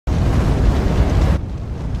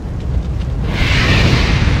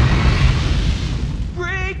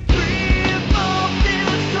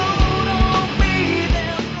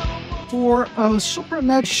for a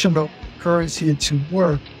supranational currency to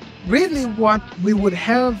work, really what we would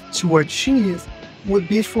have to achieve would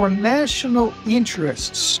be for national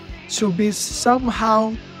interests to be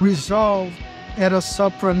somehow resolved at a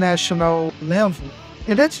supranational level.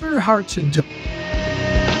 And that's very hard to do.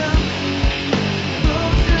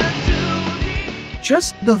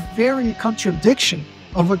 Just the very contradiction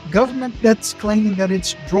of a government that's claiming that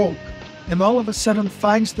it's broke and all of a sudden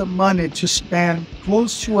finds the money to spend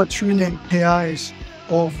close to R$1 trillion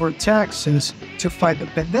over taxes to fight the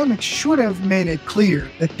pandemic should have made it clear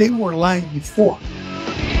that they were lying before.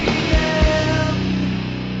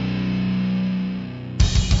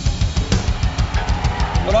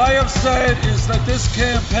 What I have said is that this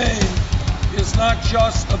campaign is not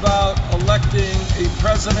just about electing a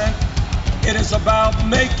president. It is about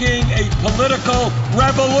making a political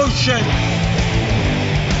revolution.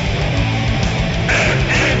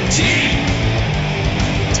 MMT.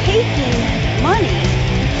 Taking money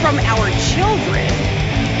from our children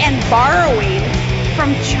and borrowing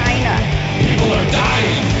from China. People are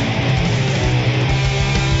dying.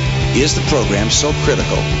 Is the program so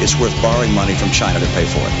critical it's worth borrowing money from China to pay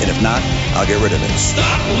for it? And if not, I'll get rid of it.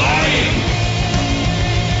 Stop lying!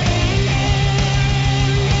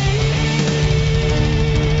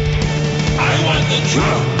 I want the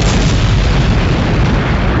truth!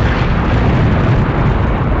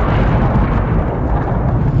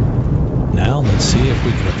 Now let's see if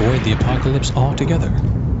we can avoid the apocalypse altogether.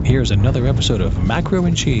 Here's another episode of Macro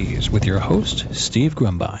and Cheese with your host, Steve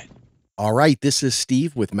Grumbine. All right, this is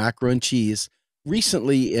Steve with Macro and Cheese.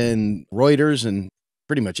 Recently in Reuters and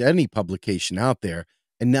pretty much any publication out there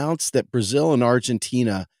announced that Brazil and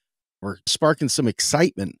Argentina were sparking some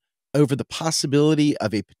excitement over the possibility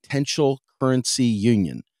of a potential currency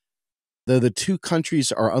union. Though the two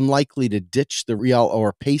countries are unlikely to ditch the real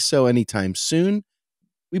or peso anytime soon,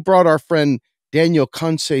 we brought our friend Daniel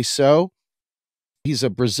Conceição. He's a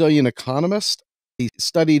Brazilian economist. He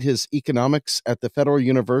studied his economics at the Federal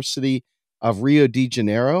University of Rio de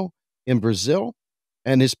Janeiro in Brazil,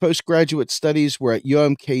 and his postgraduate studies were at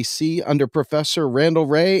UMKC under Professor Randall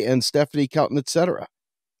Ray and Stephanie Kelton, etc.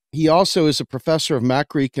 He also is a professor of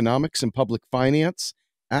macroeconomics and public finance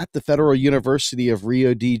at the Federal University of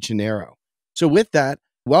Rio de Janeiro. So with that,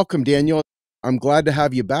 welcome, Daniel. I'm glad to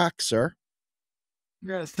have you back, sir.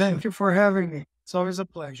 Yes, thank you for having me. It's always a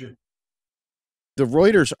pleasure. The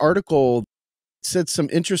Reuters article said some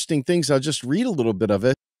interesting things. I'll just read a little bit of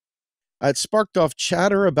it. It sparked off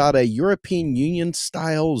chatter about a European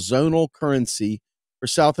Union-style zonal currency for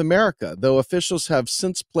South America, though officials have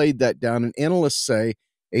since played that down, and analysts say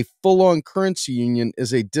a full-on currency union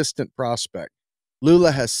is a distant prospect.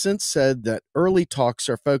 Lula has since said that early talks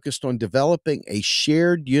are focused on developing a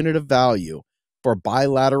shared unit of value for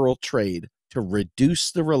bilateral trade to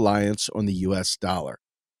reduce the reliance on the U.S. dollar.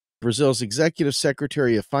 Brazil's Executive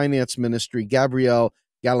Secretary of Finance Ministry, Gabriel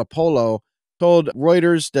Galopolo, told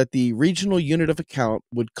Reuters that the regional unit of account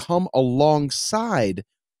would come alongside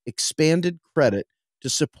expanded credit to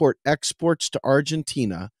support exports to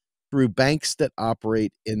Argentina through banks that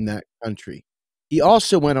operate in that country. He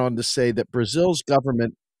also went on to say that Brazil's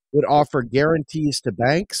government would offer guarantees to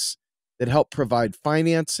banks that help provide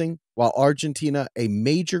financing, while Argentina, a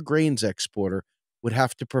major grains exporter, would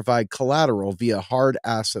have to provide collateral via hard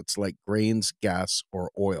assets like grains, gas,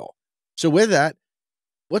 or oil. So with that,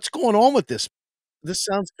 what's going on with this? This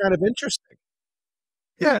sounds kind of interesting.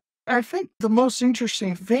 Yeah, I think the most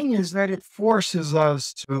interesting thing is that it forces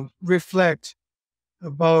us to reflect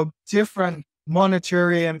about different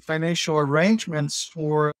monetary and financial arrangements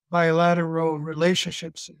for bilateral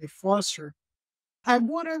relationships to be fostered. I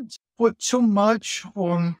wouldn't put too much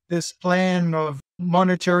on this plan of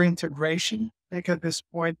monetary integration. I think at this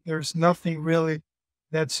point, there's nothing really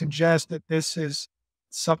that suggests that this is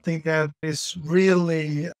something that is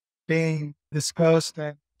really being discussed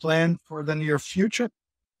and planned for the near future.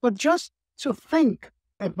 But just to think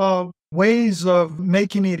about ways of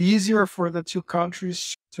making it easier for the two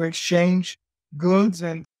countries to exchange goods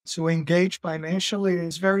and to engage financially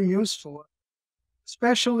is very useful,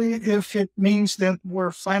 especially if it means that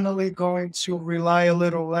we're finally going to rely a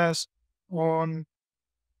little less on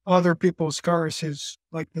other people's currencies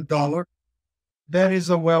like the dollar. That is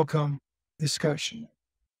a welcome discussion.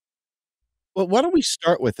 Well, why don't we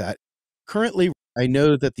start with that? Currently, I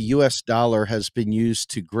know that the U.S. dollar has been used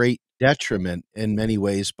to great detriment in many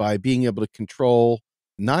ways by being able to control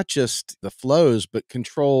not just the flows, but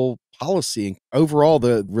control policy and overall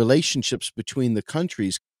the relationships between the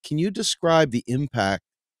countries. Can you describe the impact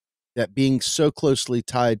that being so closely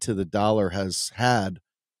tied to the dollar has had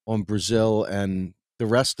on Brazil and the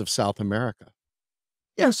rest of South America?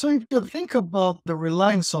 Yeah, so if you think about the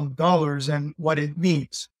reliance on dollars and what it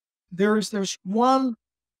means, there's one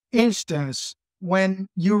instance when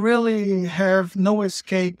you really have no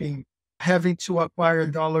escaping having to acquire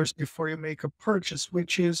dollars before you make a purchase,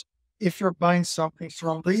 which is if you're buying something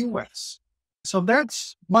from the US. So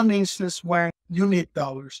that's one instance where you need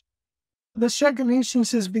dollars. The second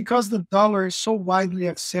instance is because the dollar is so widely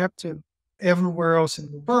accepted everywhere else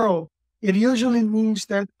in the world, it usually means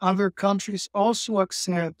that other countries also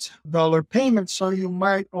accept dollar payments. So you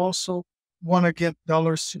might also want to get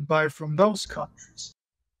dollars to buy from those countries.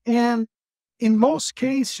 And in most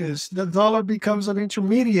cases, the dollar becomes an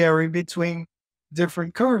intermediary between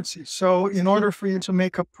different currencies. So in order for you to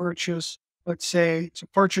make a purchase, let's say to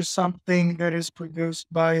purchase something that is produced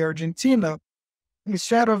by Argentina,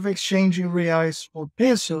 instead of exchanging reais for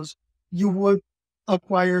pesos, you would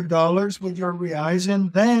acquire dollars with your reais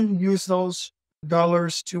and then use those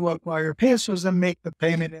dollars to acquire pesos and make the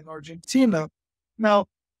payment in Argentina. Now,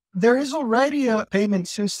 there is already a payment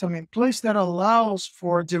system in place that allows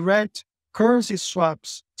for direct currency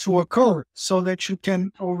swaps to occur so that you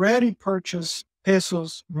can already purchase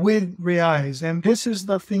pesos with reais. And this is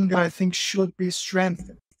the thing that I think should be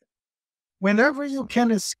strengthened. Whenever you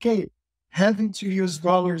can escape having to use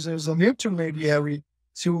dollars as an intermediary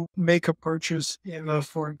to make a purchase in a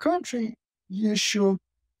foreign country, you should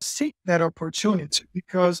seek that opportunity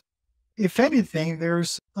because if anything,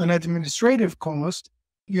 there's an administrative cost.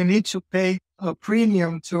 You need to pay a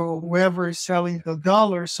premium to whoever is selling the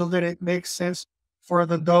dollar so that it makes sense for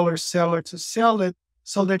the dollar seller to sell it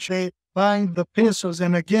so that they buy the pesos.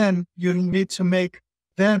 And again, you need to make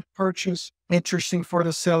that purchase interesting for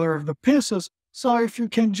the seller of the pesos. So if you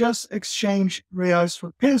can just exchange reais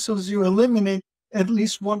for pesos, you eliminate at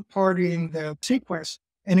least one party in the sequence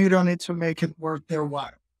and you don't need to make it worth their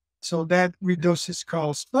while. So that reduces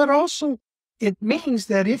costs. But also, it means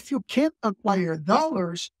that if you can't acquire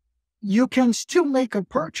dollars, you can still make a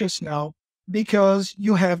purchase now because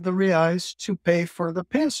you have the reais to pay for the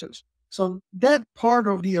pesos. So that part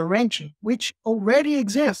of the arrangement, which already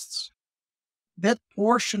exists, that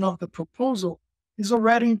portion of the proposal is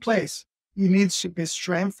already in place. It needs to be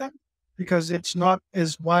strengthened because it's not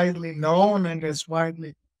as widely known and as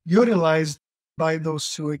widely utilized by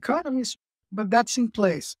those two economies, but that's in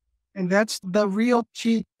place. And that's the real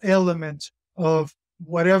key element of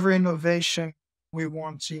whatever innovation we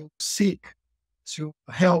want to seek to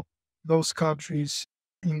help those countries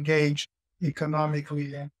engage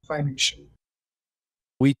economically and financially.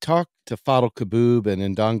 We talked to Fadel Kaboub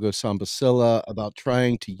and Ndongo Sambasila about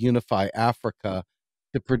trying to unify Africa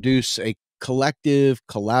to produce a collective,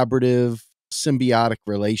 collaborative, symbiotic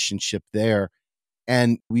relationship there.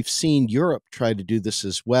 And we've seen Europe try to do this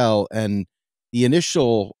as well. And the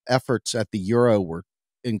initial efforts at the euro were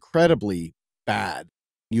incredibly bad.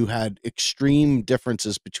 You had extreme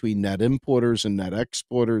differences between net importers and net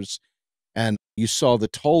exporters. And you saw the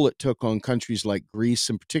toll it took on countries like Greece,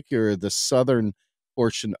 in particular, the southern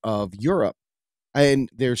portion of Europe. And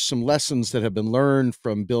there's some lessons that have been learned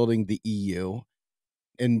from building the EU.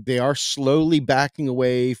 And they are slowly backing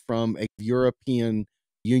away from a European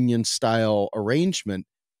Union style arrangement.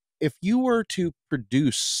 If you were to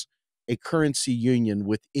produce a currency union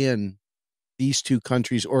within these two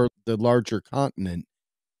countries or the larger continent,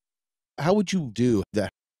 how would you do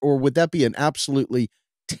that? Or would that be an absolutely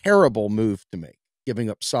terrible move to make, giving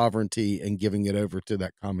up sovereignty and giving it over to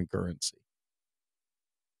that common currency?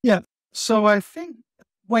 Yeah. So I think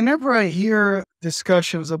whenever I hear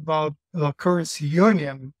discussions about a currency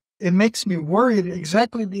union, it makes me worried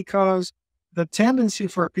exactly because the tendency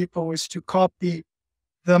for people is to copy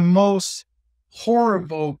the most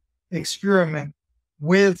horrible experiment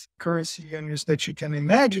with currency unions that you can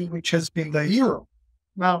imagine, which has been the euro.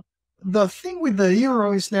 Now, the thing with the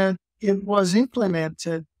euro is that it was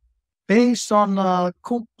implemented based on a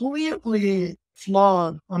completely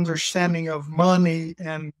flawed understanding of money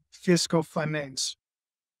and fiscal finance.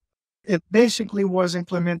 It basically was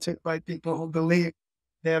implemented by people who believed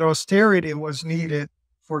that austerity was needed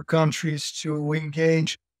for countries to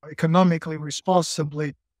engage economically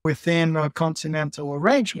responsibly within a continental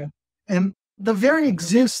arrangement. And the very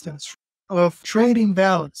existence of trading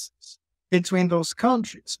balances between those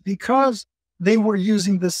countries, because they were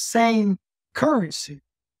using the same currency,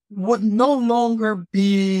 would no longer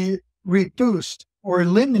be reduced or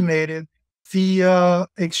eliminated via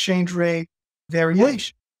exchange rate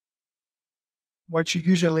variation. What you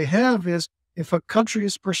usually have is if a country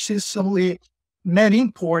is persistently net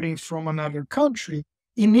importing from another country,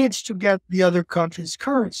 it needs to get the other country's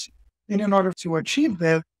currency. And in order to achieve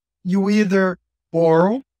that, you either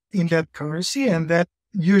borrow in that currency, and that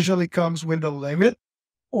usually comes with a limit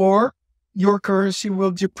or your currency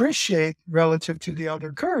will depreciate relative to the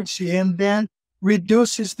other currency, and then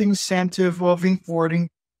reduces the incentive of importing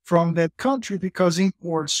from that country because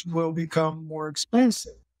imports will become more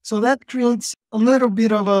expensive. So that creates a little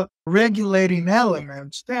bit of a regulating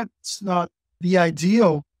element. That's not the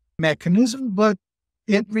ideal mechanism, but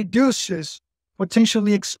it reduces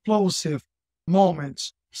potentially explosive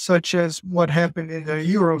moments, such as what happened in the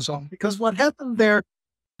Eurozone. Because what happened there,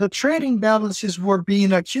 the trading balances were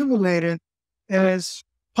being accumulated as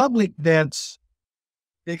public debts,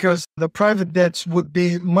 because the private debts would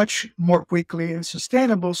be much more quickly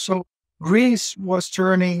unsustainable. So Greece was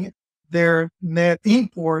turning their net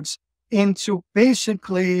imports into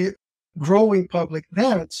basically growing public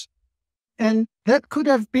debts. And that could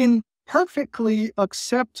have been perfectly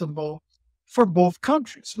acceptable for both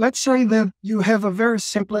countries. Let's say that you have a very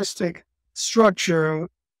simplistic structure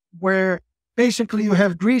where basically you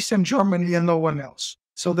have Greece and Germany and no one else,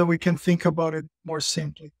 so that we can think about it more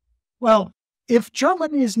simply. Well, if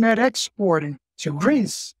Germany is not exporting to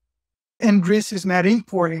Greece and Greece is not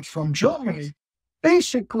importing from Germany,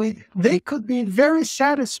 basically they could be very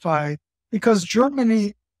satisfied because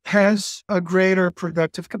Germany has a greater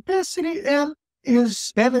productive capacity and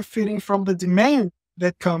is benefiting from the demand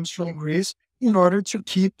that comes from Greece in order to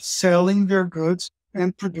keep selling their goods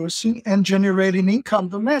and producing and generating income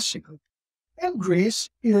domestically. And Greece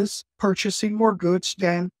is purchasing more goods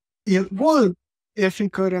than it would if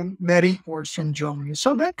it couldn't net imports from Germany.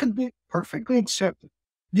 So that could be perfectly accepted.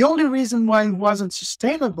 The only reason why it wasn't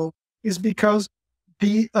sustainable is because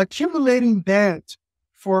the accumulating debt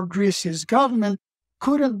for Greece's government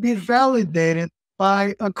couldn't be validated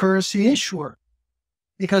by a currency issuer,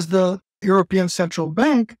 because the European Central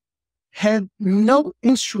Bank had no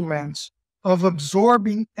instruments of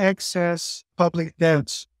absorbing excess public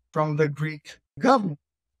debts from the Greek government.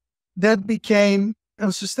 That became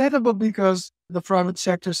unsustainable because the private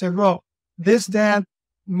sector said, well, this debt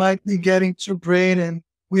might be getting too great and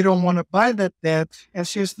we don't want to buy that debt. And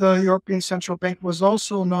since the European Central Bank was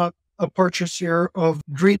also not a purchaser of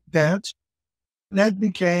Greek debt, that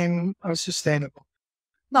became unsustainable.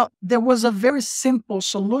 Now, there was a very simple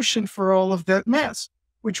solution for all of that mess,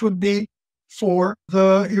 which would be for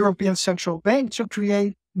the European Central Bank to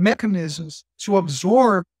create mechanisms to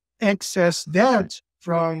absorb excess debt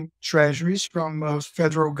from treasuries, from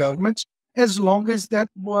federal governments, as long as that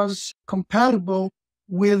was compatible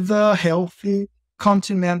with a healthy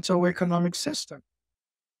continental economic system.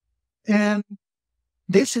 And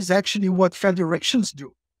this is actually what federations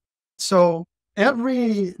do. So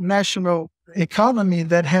every national economy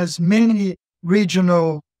that has many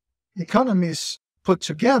regional economies put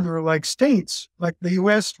together, like states, like the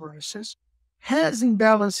US, for instance, has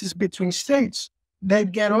imbalances between states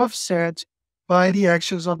that get offset by the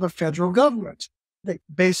actions of the federal government. They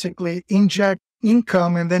basically inject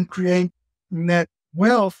income and then create net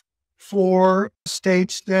wealth for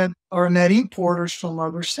states that are net importers from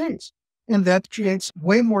other states. And that creates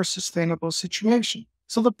way more sustainable situation.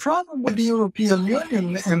 So the problem with the European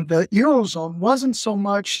Union and the Eurozone wasn't so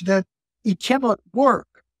much that it cannot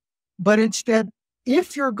work, but it's that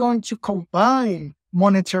if you're going to combine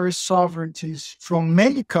monetary sovereignties from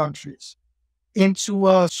many countries into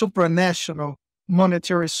a supranational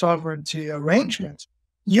monetary sovereignty arrangement,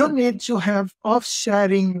 you need to have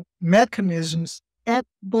offsetting mechanisms at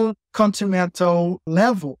the continental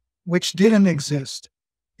level, which didn't exist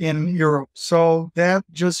in Europe. So that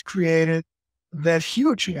just created that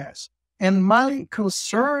huge mess. And my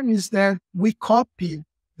concern is that we copy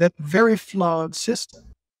that very flawed system.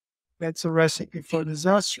 That's a recipe for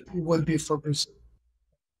disaster. It would be for Brazil.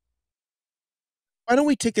 Why don't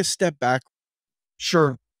we take a step back?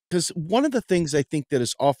 Sure. Because one of the things I think that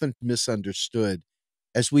is often misunderstood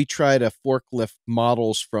as we try to forklift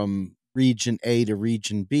models from region A to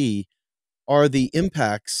region B are the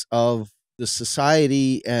impacts of the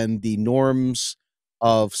society and the norms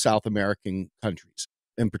of South American countries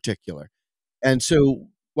in particular. And so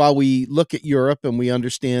while we look at Europe and we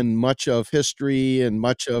understand much of history and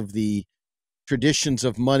much of the traditions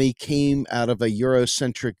of money came out of a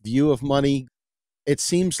Eurocentric view of money, it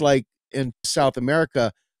seems like in South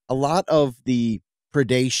America, a lot of the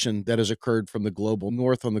predation that has occurred from the global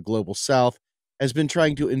north on the global south has been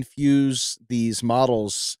trying to infuse these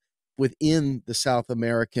models within the South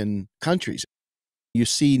American countries. You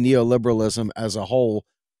see neoliberalism as a whole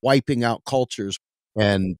wiping out cultures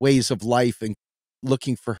and ways of life and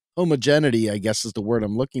looking for homogeneity, I guess is the word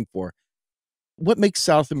I'm looking for. What makes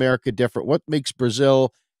South America different? What makes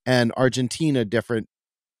Brazil and Argentina different?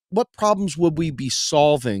 What problems would we be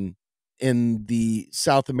solving in the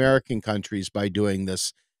South American countries by doing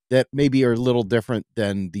this that maybe are a little different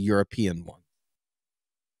than the European one?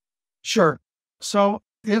 Sure. So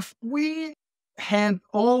if we had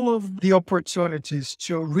all of the opportunities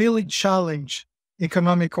to really challenge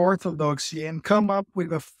economic orthodoxy and come up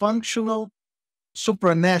with a functional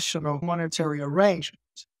supranational monetary arrangement,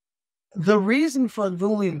 the reason for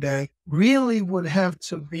doing that really would have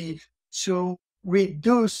to be to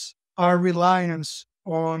reduce our reliance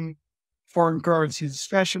on foreign currencies,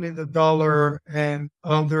 especially the dollar and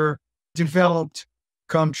other developed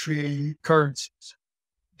country currencies.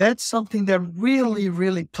 That's something that really,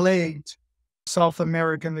 really plagued South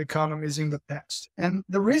American economies in the past. And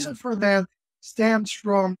the reason for that stems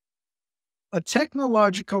from a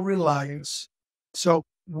technological reliance. So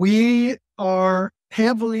we are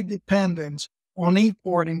heavily dependent on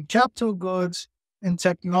importing capital goods and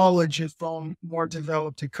technology from more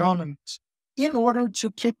developed economies in order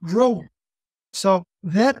to keep growing. So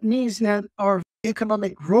that means that our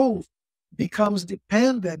economic growth becomes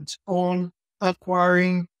dependent on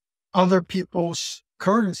acquiring other people's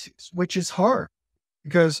currencies, which is hard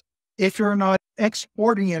because if you're not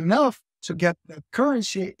exporting enough to get that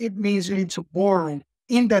currency, it means you need to borrow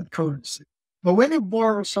in that currency. But when you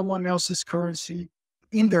borrow someone else's currency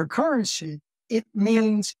in their currency, it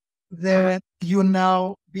means that you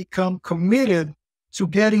now become committed to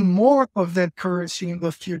getting more of that currency in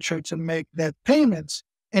the future to make that payments.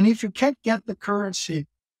 And if you can't get the currency,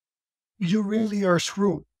 you really are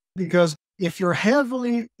screwed. Because if you're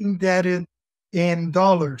heavily indebted in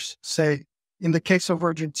dollars, say, in the case of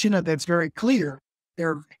Argentina, that's very clear.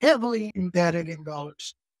 They're heavily indebted in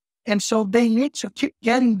dollars. And so they need to keep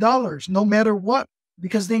getting dollars no matter what,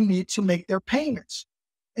 because they need to make their payments.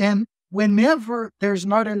 And whenever there's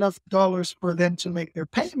not enough dollars for them to make their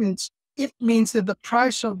payments, it means that the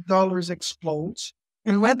price of dollars explodes.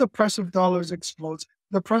 And when the price of dollars explodes,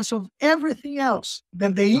 the price of everything else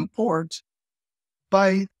that they import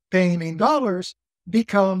by paying in dollars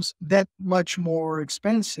becomes that much more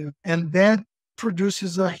expensive. And that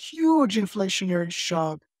produces a huge inflationary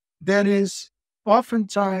shock that is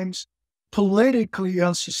oftentimes politically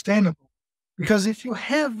unsustainable. Because if you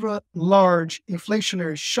have a large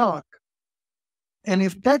inflationary shock, and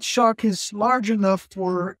if that shock is large enough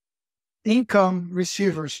for income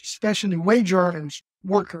receivers, especially wage earners,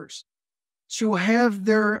 workers, to have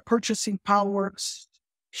their purchasing power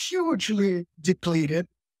hugely depleted,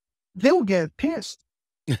 they'll get pissed.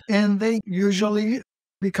 And they usually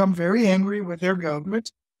become very angry with their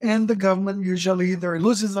government. And the government usually either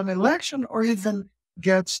loses an election or even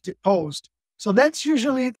gets deposed. So that's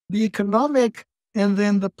usually the economic and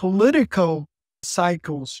then the political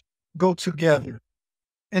cycles go together.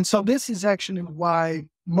 And so this is actually why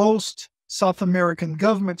most South American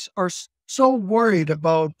governments are so worried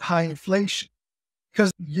about high inflation,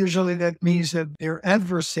 because usually that means that their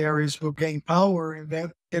adversaries will gain power, and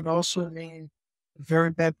that can also mean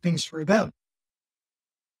very bad things for them.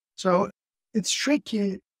 So it's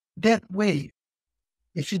tricky that way.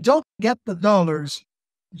 If you don't get the dollars,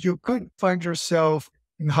 you could find yourself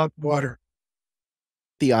in hot water.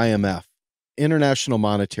 The IMF, International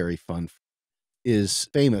Monetary Fund, is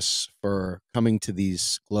famous for coming to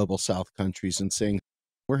these global South countries and saying,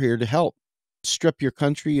 we're here to help. Strip your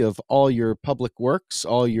country of all your public works,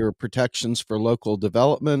 all your protections for local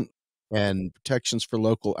development and protections for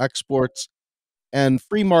local exports, and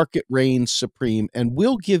free market reigns supreme. And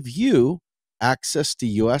we'll give you access to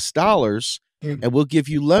US dollars, and we'll give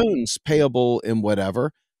you loans payable in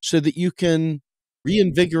whatever, so that you can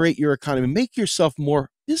reinvigorate your economy, make yourself more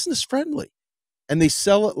business friendly. And they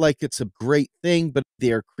sell it like it's a great thing, but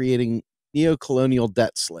they are creating neo-colonial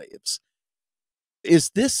debt slaves.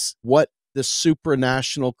 Is this what the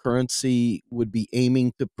supranational currency would be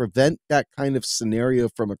aiming to prevent that kind of scenario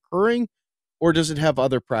from occurring, or does it have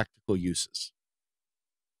other practical uses?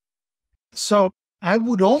 So I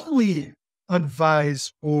would only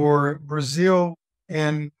advise for Brazil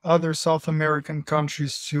and other South American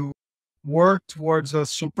countries to work towards a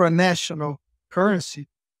supranational currency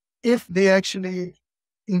if they actually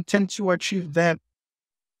intend to achieve that.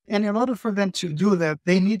 And in order for them to do that,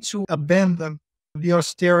 they need to abandon the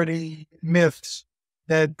austerity myths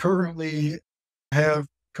that currently have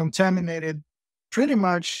contaminated pretty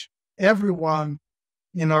much everyone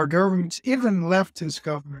in our governments, even leftist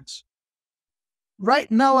governments.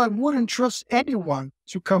 Right now, I wouldn't trust anyone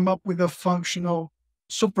to come up with a functional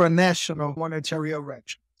supranational monetary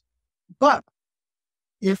arrangement. But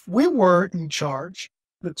if we were in charge,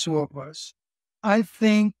 the two of us, I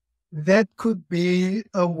think that could be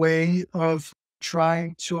a way of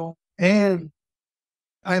trying to end.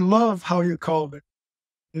 I love how you called it,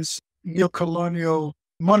 this neo-colonial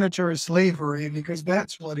monetary slavery, because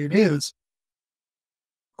that's what it is.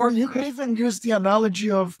 Or you can even use the analogy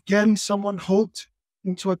of getting someone hooked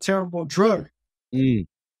into a terrible drug. Mm.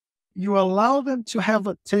 You allow them to have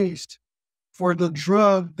a taste for the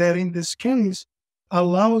drug that, in this case,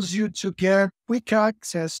 allows you to get quick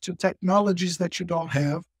access to technologies that you don't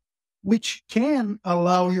have, which can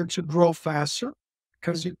allow you to grow faster,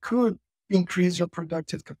 because you could increase your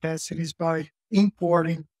productive capacities by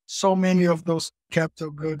importing so many of those capital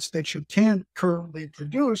goods that you can't currently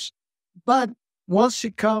produce. But once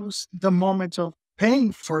it comes the moment of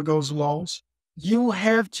paying for those loans, you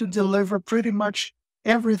have to deliver pretty much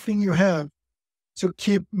everything you have to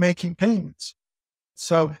keep making payments.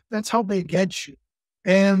 So that's how they get you.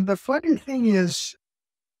 And the funny thing is,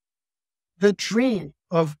 the dream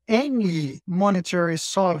of any monetary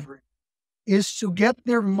sovereign is to get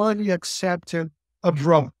their money accepted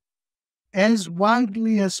abroad as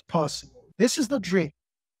widely as possible. This is the dream.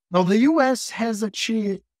 Now, the US has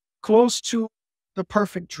achieved close to the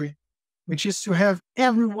perfect dream, which is to have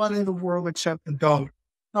everyone in the world accept the dollar.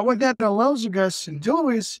 Now, what that allows you guys to do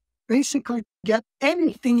is basically get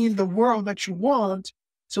anything in the world that you want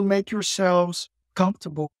to make yourselves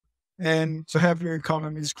comfortable and to have your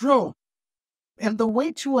economies grow. And the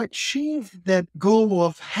way to achieve that goal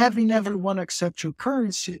of having everyone accept your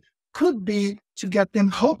currency could be to get them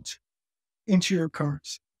hooked into your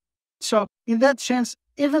currency. So in that sense,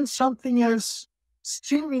 even something as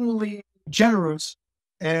seemingly generous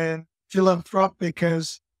and philanthropic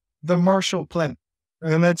as the Marshall Plan.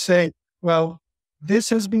 And let's say, well, this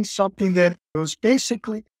has been something that was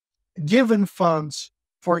basically given funds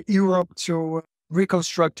for Europe to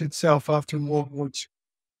reconstruct itself after World War II.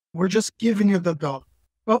 We're just giving you the dollar.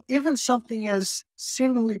 Well, even something as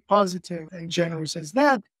seemingly positive and generous as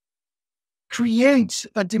that creates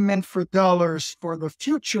a demand for dollars for the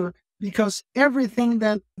future, because everything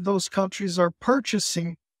that those countries are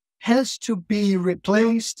purchasing has to be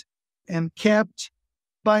replaced and kept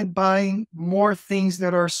by buying more things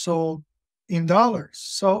that are sold in dollars.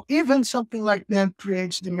 So even something like that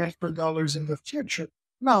creates demand for dollars in the future.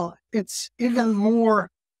 Now, it's even more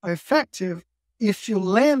effective if you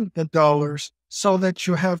lend the dollars so that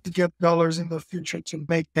you have to get dollars in the future to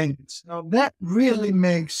make payments. Now, that really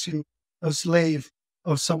makes you a slave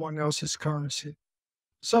of someone else's currency.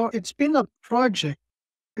 So it's been a project.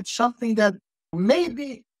 It's something that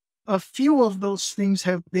maybe a few of those things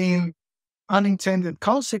have been unintended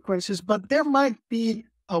consequences, but there might be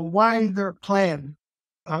a wider plan,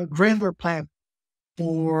 a grander plan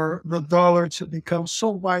for the dollar to become so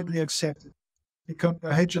widely accepted, become the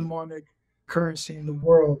hegemonic currency in the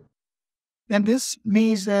world. And this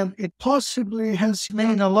means that it possibly has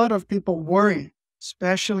made a lot of people worry,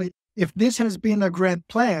 especially if this has been a grand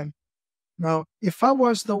plan. Now, if I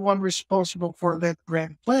was the one responsible for that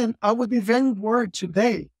grand plan, I would be very worried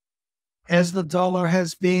today, as the dollar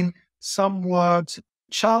has been somewhat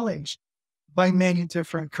challenged by many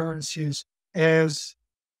different currencies as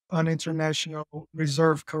an international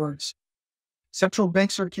reserve currency. Central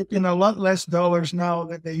banks are keeping a lot less dollars now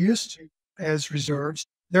than they used to as reserves.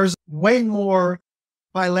 There's way more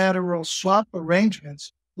bilateral swap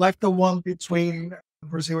arrangements, like the one between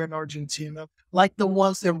Brazil and Argentina, like the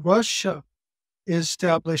ones that Russia is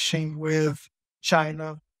establishing with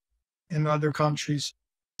China and other countries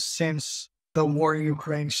since the war in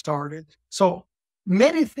Ukraine started. So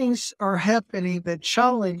many things are happening that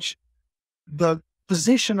challenge the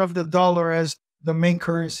position of the dollar as the main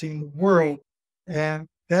currency in the world. And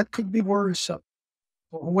that could be worrisome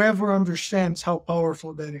for whoever understands how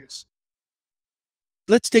powerful that is.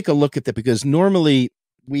 Let's take a look at that, because normally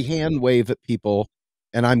we hand wave at people,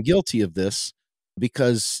 and I'm guilty of this,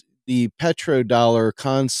 because the petrodollar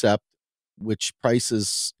concept, which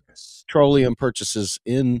prices petroleum purchases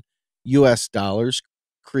in US dollars,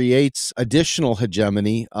 creates additional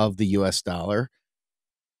hegemony of the US dollar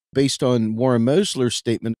based on Warren Mosler's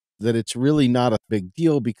statement that it's really not a big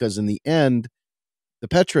deal, because in the end, the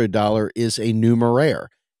petrodollar is a numeraire.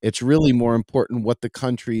 It's really more important what the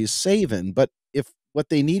country is saving. But if what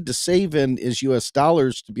they need to save in is US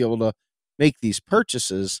dollars to be able to make these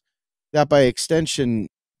purchases, that by extension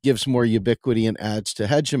gives more ubiquity and adds to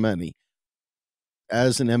hegemony.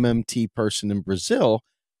 As an MMT person in Brazil,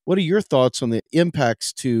 what are your thoughts on the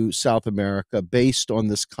impacts to South America based on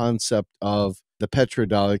this concept of the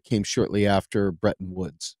petrodollar that came shortly after Bretton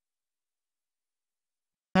Woods?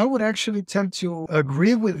 I would actually tend to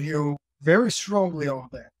agree with you very strongly on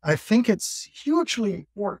that. I think it's hugely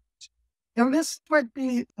important. And this might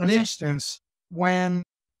be an instance when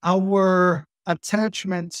our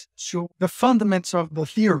attachment to the fundamentals of the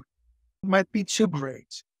theory might be too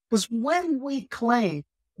great. Because when we claim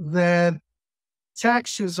that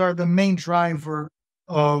taxes are the main driver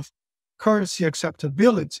of currency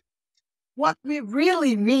acceptability. What we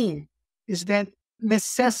really mean is that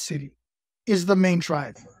necessity is the main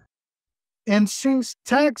driver. And since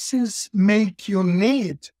taxes make you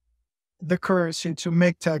need the currency to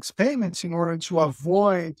make tax payments in order to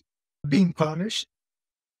avoid being punished,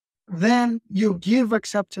 then you give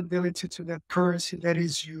acceptability to that currency that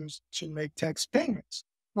is used to make tax payments.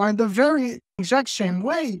 Or in the very exact same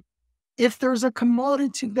way, if there's a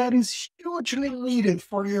commodity that is hugely needed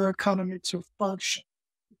for your economy to function,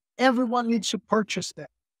 everyone needs to purchase that.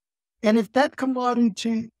 And if that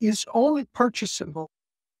commodity is only purchasable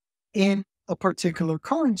in a particular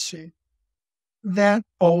currency, that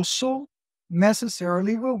also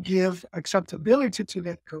necessarily will give acceptability to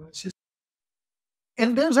that currency.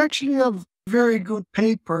 And there's actually a very good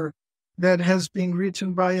paper that has been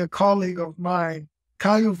written by a colleague of mine,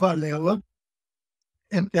 Caio Varela,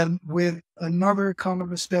 and with another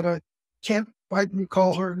economist that I can't quite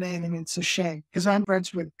recall her name, and it's a shame because I'm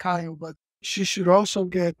friends with Caio, but she should also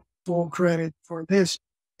get full credit for this.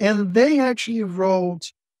 And they actually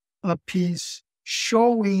wrote a piece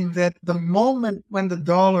showing that the moment when the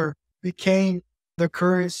dollar became the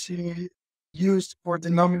currency used for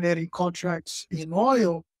denominating contracts in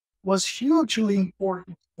oil was hugely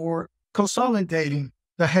important for consolidating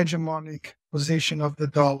the hegemonic position of the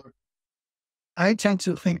dollar. I tend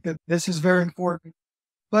to think that this is very important.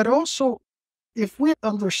 But also, if we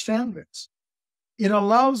understand this, it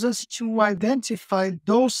allows us to identify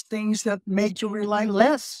those things that make you rely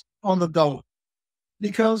less on the dollar.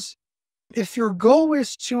 Because if your goal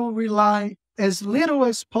is to rely as little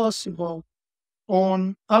as possible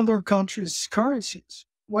on other countries' currencies,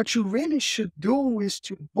 what you really should do is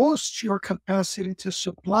to boost your capacity to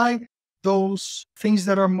supply those things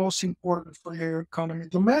that are most important for your economy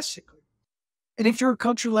domestically. And if you're a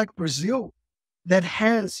country like Brazil that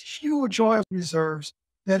has huge oil reserves,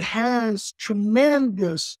 that has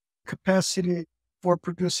tremendous capacity for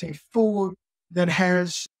producing food, that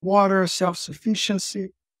has water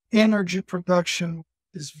self-sufficiency, energy production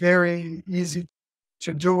is very easy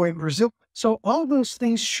to do in Brazil. So all those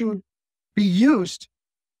things should be used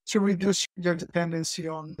to reduce your dependency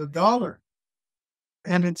on the dollar.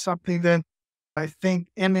 And it's something that I think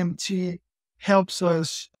MMT helps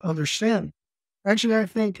us understand. Actually, I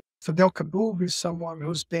think Fidel Cabub is someone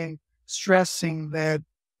who's been stressing that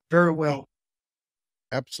very well.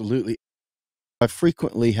 Absolutely. I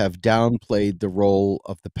frequently have downplayed the role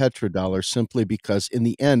of the petrodollar simply because in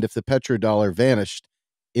the end, if the petrodollar vanished,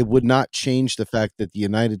 it would not change the fact that the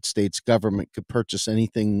United States government could purchase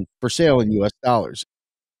anything for sale in US dollars.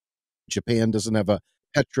 Japan doesn't have a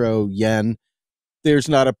petro yen. There's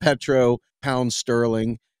not a petro pound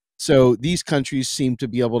sterling. So these countries seem to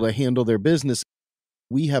be able to handle their business.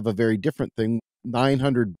 We have a very different thing,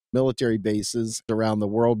 900 military bases around the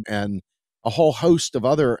world and a whole host of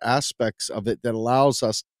other aspects of it that allows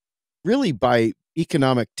us really by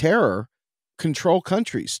economic terror, control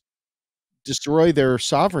countries, destroy their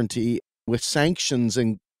sovereignty with sanctions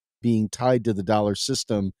and being tied to the dollar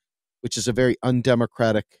system, which is a very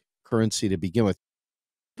undemocratic currency to begin with.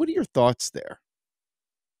 What are your thoughts there?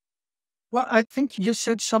 Well, I think you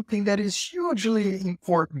said something that is hugely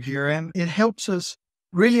important here, and it helps us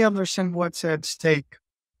really understand what's at stake.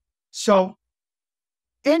 So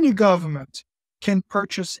any government can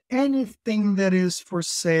purchase anything that is for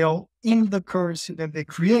sale in the currency that they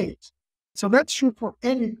create. So that's true for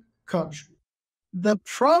any country. The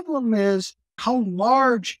problem is how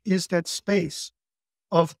large is that space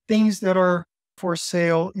of things that are for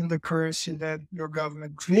sale in the currency that your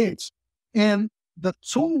government creates. And the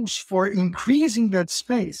tools for increasing that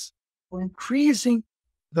space, for increasing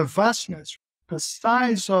the vastness, the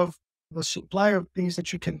size of the supply of things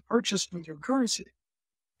that you can purchase with your currency,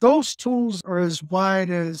 those tools are as wide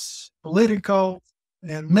as political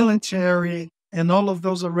and military and all of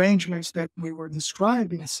those arrangements that we were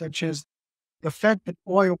describing, such as the fact that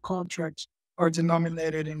oil contracts are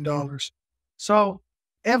denominated in dollars. So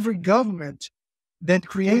every government that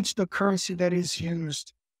creates the currency that is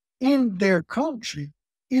used in their country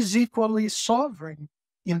is equally sovereign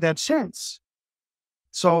in that sense.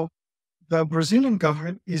 So the Brazilian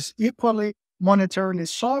government is equally monetarily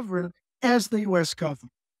sovereign as the US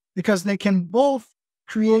government, because they can both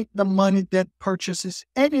create the money that purchases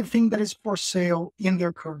anything that is for sale in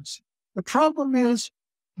their currency. The problem is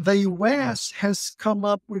the US has come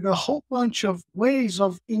up with a whole bunch of ways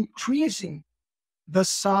of increasing the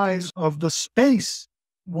size of the space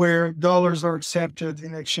where dollars are accepted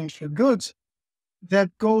in exchange for goods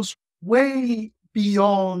that goes way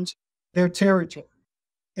beyond their territory.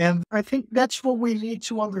 And I think that's what we need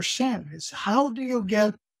to understand is how do you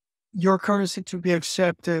get your currency to be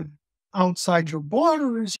accepted outside your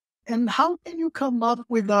borders? And how can you come up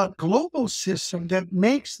with a global system that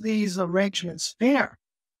makes these arrangements fair?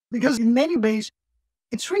 Because in many ways,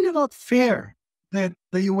 it's really not fair that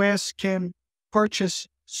the US can purchase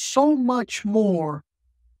so much more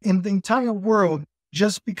in the entire world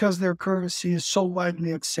just because their currency is so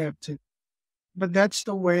widely accepted. But that's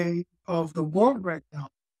the way of the world right now.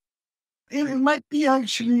 And it might be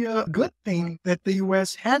actually a good thing that the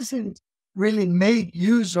US hasn't really made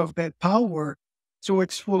use of that power to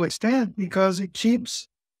its full extent because it keeps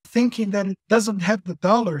thinking that it doesn't have the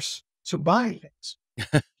dollars to buy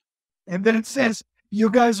things. And then it says, you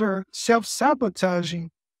guys are self-sabotaging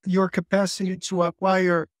your capacity to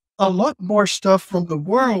acquire a lot more stuff from the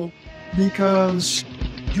world because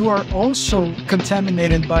you are also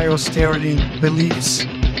contaminated by austerity beliefs.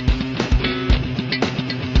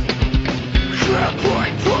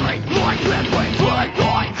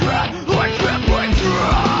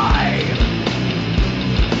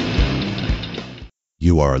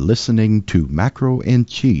 You are listening to Macro and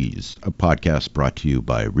Cheese, a podcast brought to you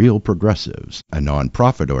by Real Progressives, a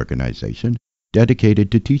nonprofit organization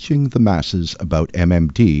dedicated to teaching the masses about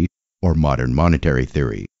MMT, or modern monetary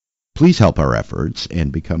theory. Please help our efforts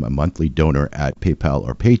and become a monthly donor at PayPal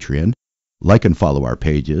or Patreon. Like and follow our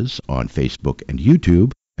pages on Facebook and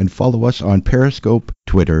YouTube, and follow us on Periscope,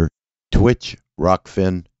 Twitter, Twitch,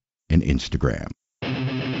 Rockfin, and Instagram.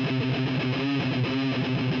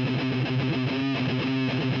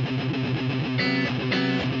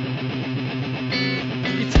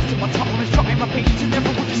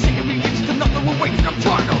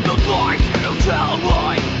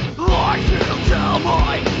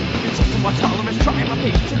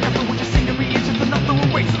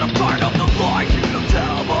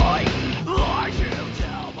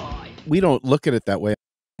 We don't look at it that way.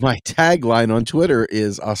 My tagline on Twitter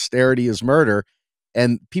is austerity is murder.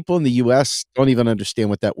 And people in the US don't even understand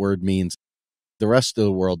what that word means. The rest of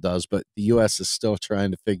the world does, but the US is still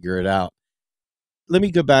trying to figure it out. Let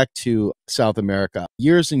me go back to South America.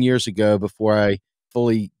 Years and years ago, before I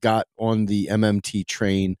fully got on the MMT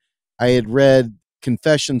train, I had read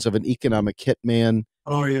Confessions of an Economic Hitman.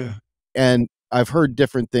 Oh, yeah. And I've heard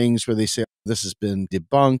different things where they say this has been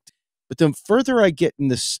debunked. But the further I get in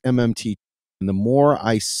this MMT, and the more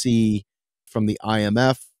I see from the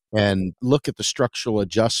IMF and look at the structural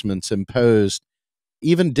adjustments imposed,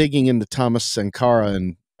 even digging into Thomas Sankara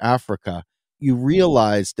in Africa, you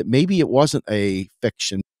realize that maybe it wasn't a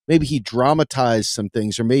fiction. Maybe he dramatized some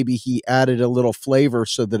things, or maybe he added a little flavor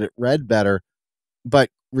so that it read better. But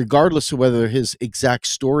regardless of whether his exact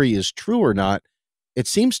story is true or not, it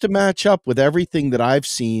seems to match up with everything that I've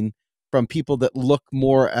seen from people that look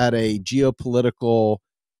more at a geopolitical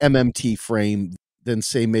MMT frame than,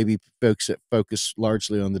 say, maybe folks that focus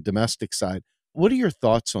largely on the domestic side. What are your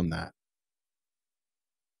thoughts on that?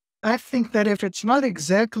 I think that if it's not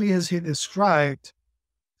exactly as he described,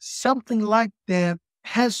 something like that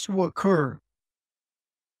has to occur.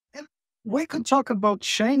 And we can talk about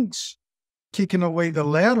Shanks kicking away the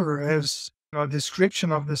ladder as a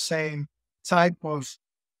description of the same type of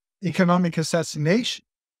economic assassination.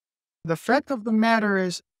 The fact of the matter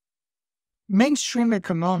is, mainstream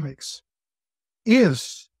economics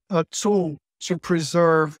is a tool to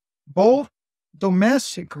preserve both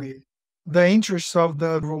domestically the interests of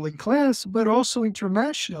the ruling class, but also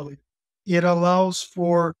internationally. It allows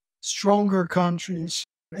for stronger countries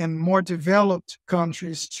and more developed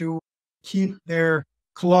countries to keep their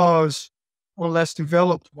claws or less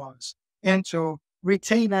developed ones and to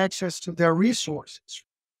retain access to their resources.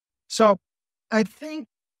 So I think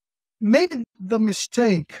maybe the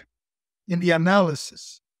mistake in the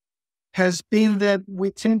analysis has been that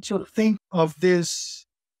we tend to think of this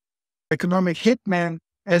economic hitman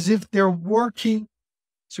as if they're working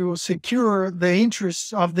to secure the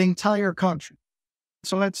interests of the entire country.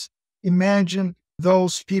 So let's imagine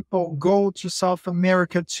those people go to South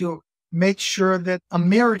America to make sure that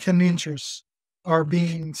American interests are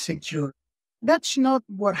being secured. That's not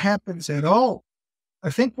what happens at all.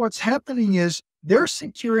 I think what's happening is they're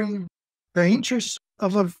securing the interests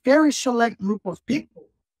of a very select group of people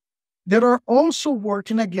that are also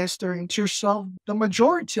working against the interests of the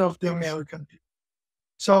majority of the American people.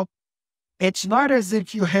 So it's not as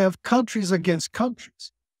if you have countries against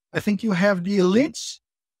countries. I think you have the elites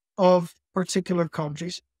of particular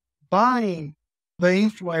countries buying the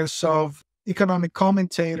influence of economic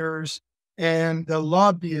commentators and the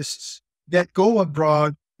lobbyists that go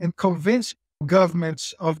abroad and convince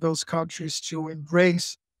governments of those countries to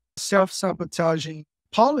embrace self-sabotaging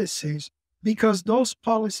policies because those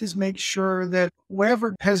policies make sure that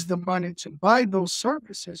whoever has the money to buy those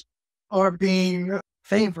services are being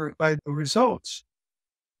favored by the results.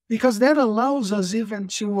 Because that allows us even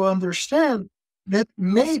to understand that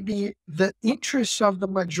maybe the interests of the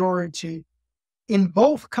majority in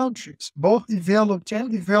both countries, both developed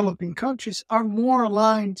and developing countries, are more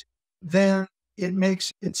aligned than it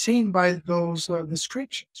makes it seem by those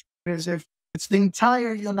descriptions. As if it's the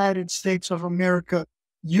entire United States of America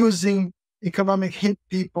using economic hit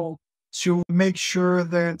people to make sure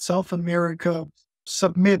that South America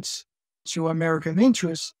submits to American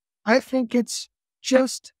interests. I think it's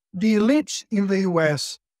just the elites in the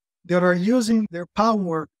US that are using their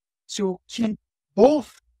power to keep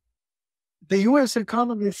both the US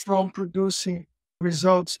economy from producing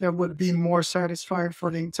results that would be more satisfying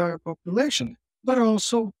for the entire population, but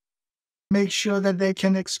also make sure that they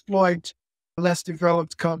can exploit less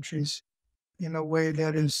developed countries in a way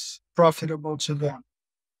that is profitable to them.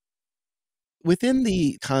 Within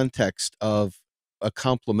the context of a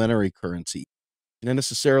complementary currency, not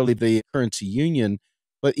necessarily the currency union,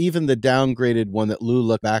 but even the downgraded one that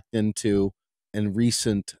Lula backed into in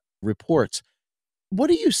recent reports, what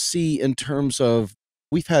do you see in terms of,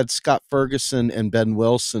 we've had Scott Ferguson and Ben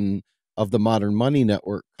Wilson of the Modern Money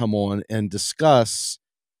Network come on and discuss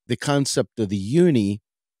the concept of the uni,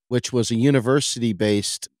 which was a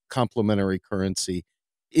university-based complementary currency.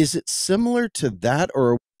 Is it similar to that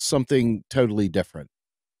or something totally different?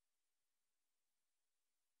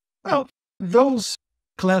 Well, those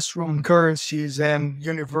classroom currencies and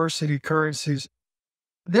university currencies,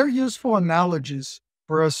 they're useful analogies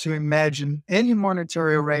for us to imagine any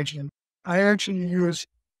monetary arrangement. I actually use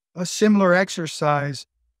a similar exercise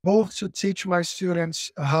both to teach my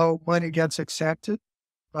students how money gets accepted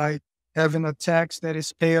by having a tax that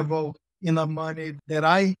is payable in the money that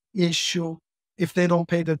I issue. If they don't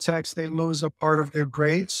pay the tax, they lose a part of their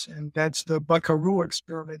grades. And that's the Buckaroo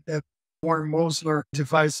experiment that Warren Mosler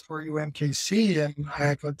devised for UMKC, and I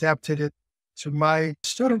have adapted it to my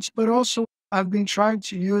students. But also, I've been trying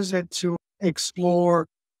to use it to explore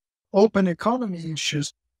open economy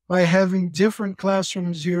issues by having different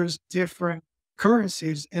classrooms use different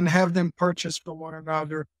currencies and have them purchase from one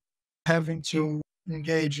another, having to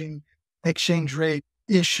engage in exchange rate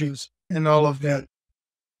issues and all of that.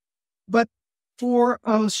 But for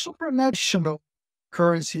a supranational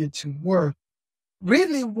currency to work,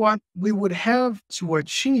 really what we would have to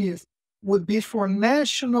achieve would be for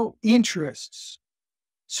national interests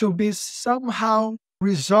to be somehow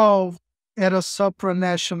resolved at a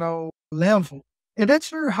supranational level. And that's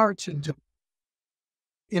very hard to do.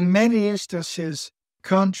 In many instances,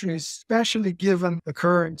 countries, especially given the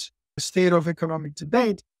current state of economic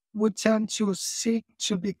debate, would tend to seek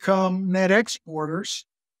to become net exporters.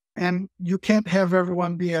 And you can't have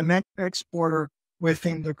everyone be a net exporter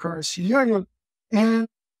within the currency union. And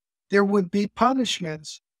there would be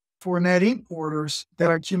punishments for net importers that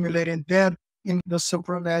are accumulating debt in the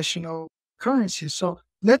supranational currency. So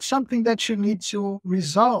that's something that you need to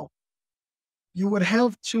resolve. You would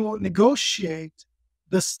have to negotiate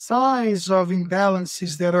the size of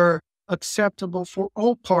imbalances that are acceptable for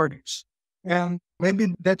all parties. And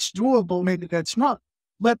maybe that's doable, maybe that's not.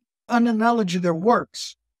 But an analogy that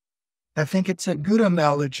works, I think it's a good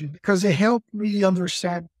analogy because it helped me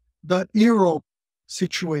understand the Euro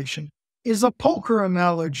situation, is a poker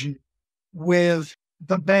analogy with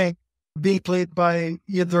the bank being played by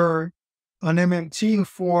either an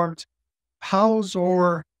MMT-informed house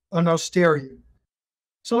or an austerian.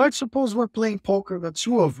 So let's suppose we're playing poker, the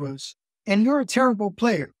two of us, and you're a terrible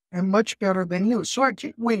player and much better than you. So I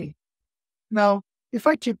keep winning. Now, if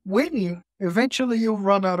I keep winning, eventually you'll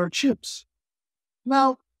run out of chips.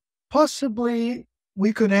 Now, possibly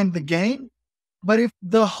we could end the game, but if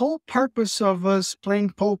the whole purpose of us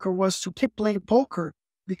playing poker was to keep playing poker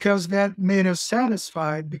because that made us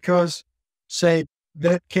satisfied, because, say,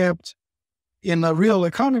 that kept in a real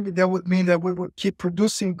economy, that would mean that we would keep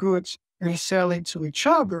producing goods and selling to each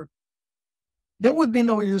other, there would be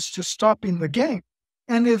no use to stopping the game.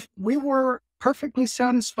 And if we were perfectly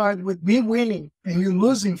satisfied with me winning and you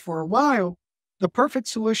losing for a while, the perfect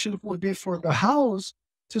solution would be for the house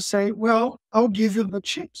to say, well, I'll give you the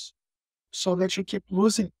chips so that you keep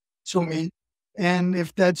losing to me. And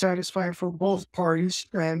if that's satisfying for both parties,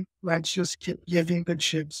 then let's just keep giving the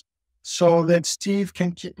chips so that Steve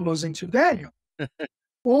can keep losing to Daniel.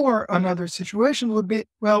 Or another situation would be,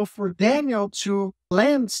 well, for Daniel to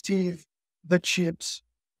lend Steve the chips.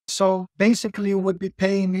 So basically you would be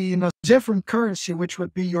paying me in a different currency, which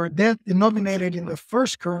would be your debt denominated in the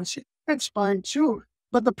first currency. That's fine too.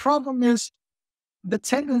 But the problem is the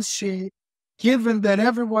tendency, given that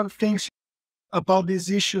everyone thinks about these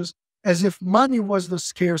issues as if money was the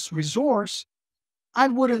scarce resource, I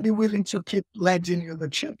wouldn't be willing to keep lending you the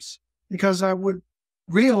chips because I would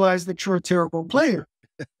realize that you're a terrible player.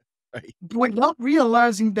 Right. Without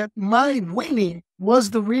realizing that my winning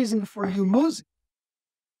was the reason for you losing.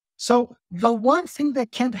 So the one thing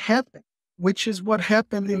that can't happen, which is what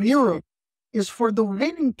happened in Europe, is for the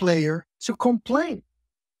winning player to complain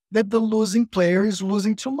that the losing player is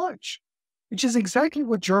losing too much, which is exactly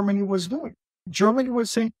what Germany was doing. Germany was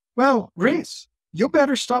saying, well, Greece, you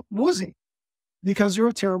better stop losing because you're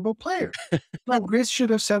a terrible player. But Greece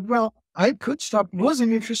should have said, well, I could stop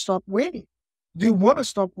losing if you stop winning. Do you want to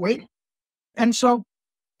stop winning? And so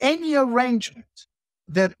any arrangement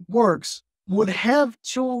that works would have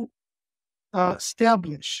to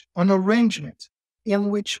establish an arrangement in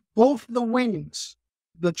which both the winnings,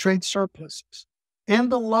 the trade surpluses,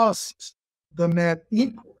 and the losses, the net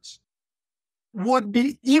imports, would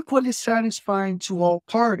be equally satisfying to all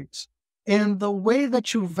parties. And the way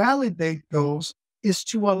that you validate those is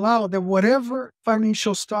to allow that whatever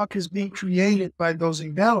financial stock is being created by those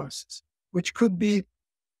imbalances, which could be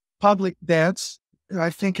public debts.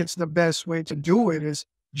 I think it's the best way to do it is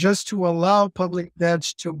just to allow public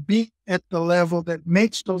debts to be at the level that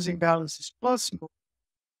makes those imbalances possible.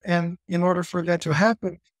 And in order for that to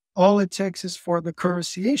happen, all it takes is for the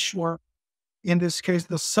currency issuer, in this case,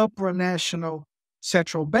 the supranational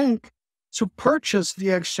central bank, to purchase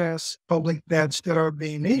the excess public debts that are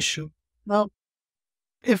being issued. Now,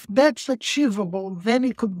 if that's achievable, then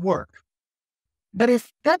it could work. But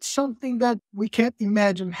if that's something that we can't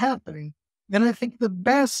imagine happening, then I think the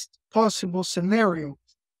best possible scenario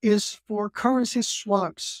is for currency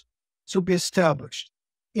swaps to be established,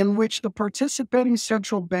 in which the participating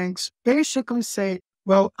central banks basically say,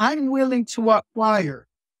 well, I'm willing to acquire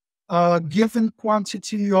a given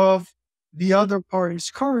quantity of the other party's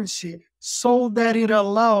currency so that it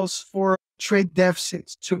allows for trade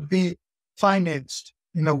deficits to be financed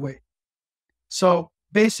in a way. So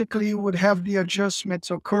basically, you would have the adjustments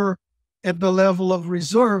occur at the level of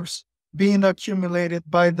reserves being accumulated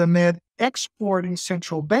by the net exporting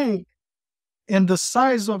central bank, and the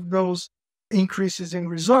size of those increases in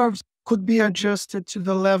reserves could be adjusted to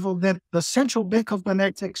the level that the central bank of the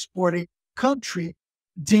net exporting country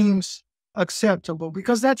deems acceptable,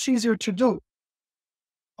 because that's easier to do.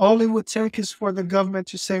 All it would take is for the government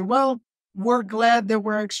to say, well, we're glad that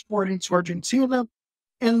we're exporting to Argentina,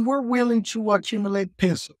 and we're willing to accumulate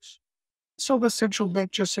pesos. So the central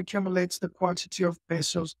bank just accumulates the quantity of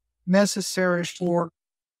pesos necessary for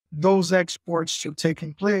those exports to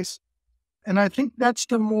taking place. And I think that's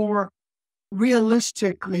the more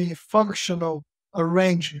realistically functional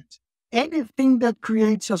arrangement. Anything that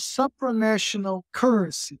creates a supranational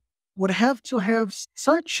currency would have to have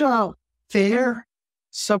such a fair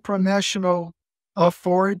supranational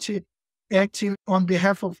authority acting on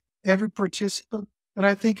behalf of every participant, and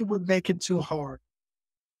I think it would make it too hard.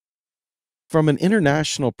 From an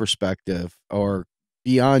international perspective, or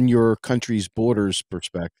beyond your country's borders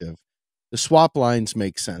perspective, the swap lines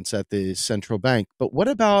make sense at the central bank. But what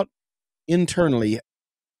about internally?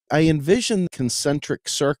 I envision concentric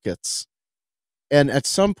circuits, and at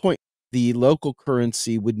some point, the local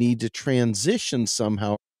currency would need to transition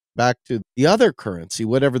somehow back to the other currency,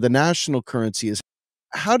 whatever the national currency is.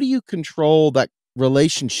 How do you control that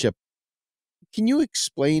relationship? Can you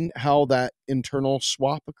explain how that internal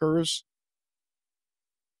swap occurs?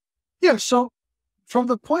 Yeah, so from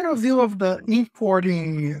the point of view of the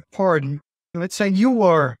importing party, let's say you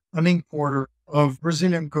are an importer of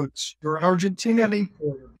Brazilian goods, you're an Argentinian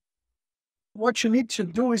importer. What you need to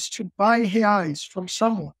do is to buy reais from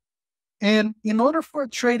someone. And in order for a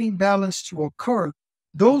trading balance to occur,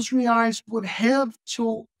 those reais would have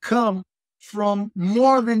to come from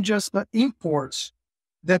more than just the imports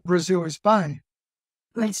that Brazil is buying.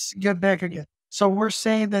 Let's get back again. So we're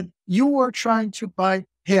saying that you are trying to buy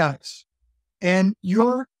reais and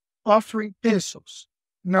you're offering pesos.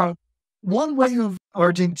 Now, one way of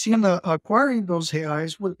Argentina acquiring those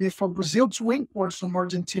reais would be for Brazil to import from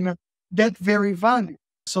Argentina that very value.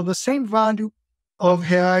 So the same value of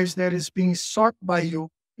reais that is being sought by you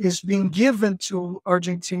is being given to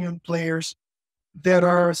Argentinian players that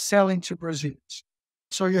are selling to Brazilians.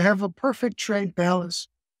 So you have a perfect trade balance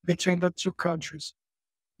between the two countries.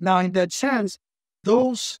 Now, in that sense,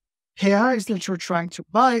 those reais that you're trying to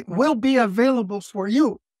buy will be available for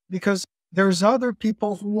you because there's other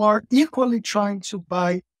people who are equally trying to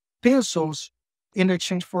buy pesos in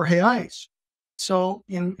exchange for reais. So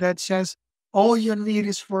in that sense, all you need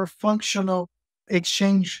is for a functional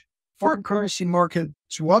exchange foreign currency market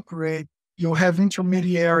to operate. You'll have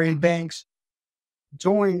intermediary banks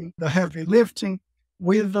doing the heavy lifting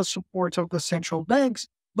with the support of the central banks.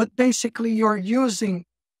 But basically, you're using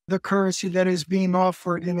the currency that is being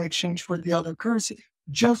offered in exchange for the other currency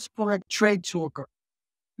just for a trade to occur.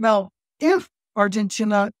 Now, if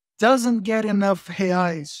Argentina doesn't get enough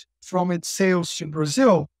reais from its sales to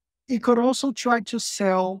Brazil, it could also try to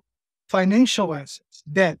sell financial assets,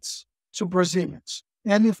 debts to Brazilians.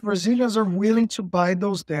 And if Brazilians are willing to buy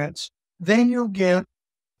those debts, then you'll get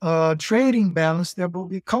a trading balance that will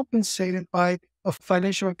be compensated by a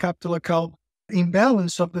financial and capital account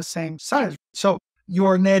imbalance of the same size. So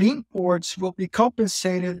your net imports will be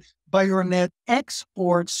compensated by your net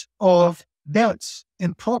exports of debts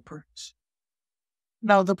and properties.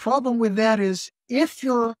 Now, the problem with that is if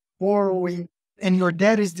you're borrowing and your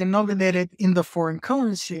debt is denominated in the foreign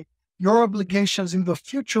currency, your obligations in the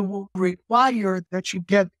future will require that you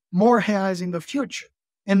get more reais in the future.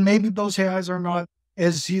 And maybe those reais are not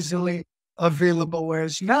as easily available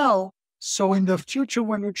as now. So in the future,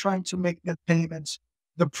 when you're trying to make the payments,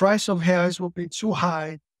 the price of reais will be too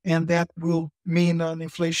high, and that will mean an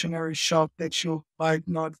inflationary shock that you might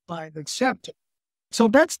not find acceptable. So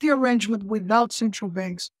that's the arrangement without central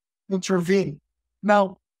banks intervening.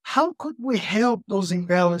 Now, how could we help those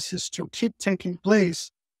imbalances to keep taking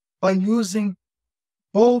place by using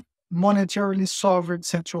both monetarily sovereign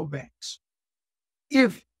central banks?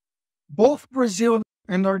 If both Brazil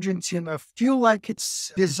and Argentina feel like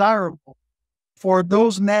it's desirable for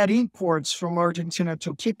those net imports from Argentina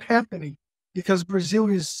to keep happening because Brazil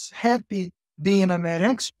is happy being a net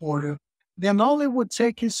exporter, then all it would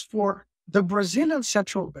take is for the Brazilian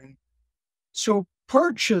central bank to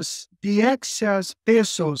purchase the excess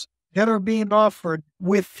pesos that are being offered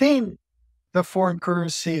within the foreign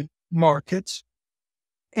currency markets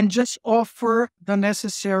and just offer the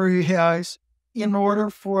necessary reais in order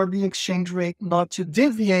for the exchange rate not to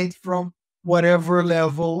deviate from whatever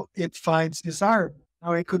level it finds desirable.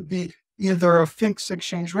 Now, it could be either a fixed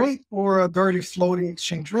exchange rate or a dirty floating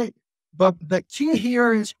exchange rate. But the key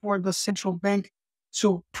here is for the central bank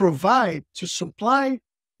to provide, to supply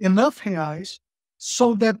enough reais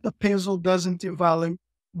so that the peso doesn't devalue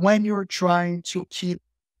when you're trying to keep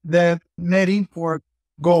that net import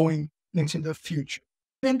going into the future.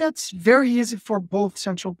 And that's very easy for both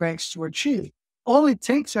central banks to achieve. All it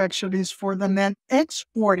takes actually is for the net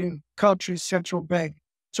exporting country's central bank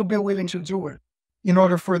to be willing to do it in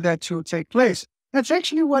order for that to take place. That's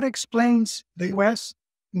actually what explains the US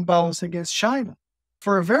imbalance against China.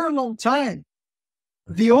 For a very long time,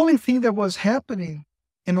 the only thing that was happening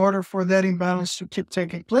in order for that imbalance to keep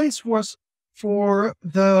taking place was for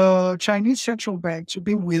the Chinese central bank to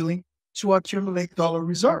be willing to accumulate dollar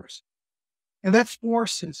reserves. And that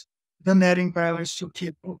forces the net imbalance to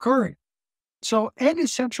keep occurring. So any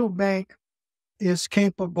central bank is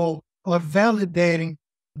capable of validating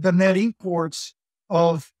the net imports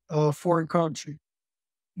of a foreign country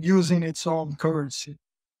using its own currency.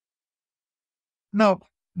 Now,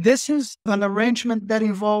 this is an arrangement that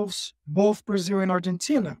involves both Brazil and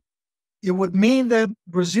Argentina. It would mean that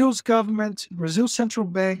Brazil's government, Brazil's central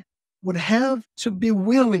bank, would have to be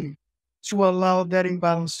willing to allow that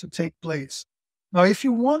imbalance to take place. Now, if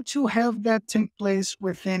you want to have that take place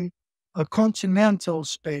within a continental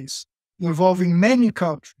space involving many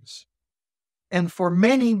countries, and for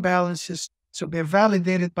many imbalances to be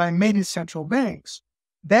validated by many central banks,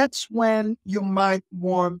 that's when you might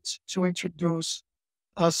want to introduce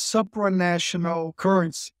a supranational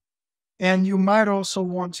currency. And you might also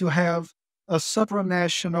want to have a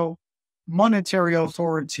supranational monetary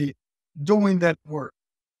authority doing that work.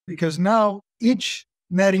 Because now each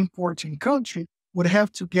net importing country would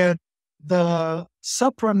have to get the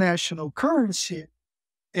supranational currency.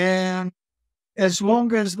 And as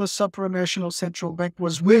long as the supranational central bank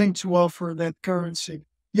was willing to offer that currency,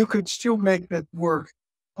 you could still make that work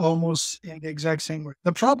almost in the exact same way.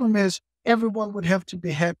 The problem is everyone would have to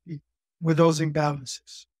be happy with those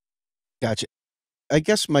imbalances. Gotcha. I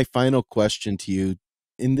guess my final question to you,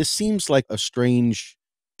 and this seems like a strange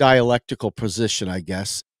dialectical position, I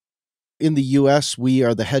guess. In the US, we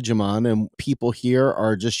are the hegemon, and people here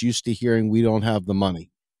are just used to hearing we don't have the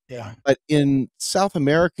money. Yeah. But in South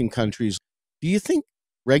American countries, do you think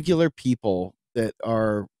regular people that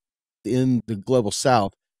are in the global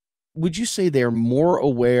South, would you say they're more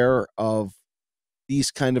aware of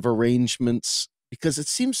these kind of arrangements? Because it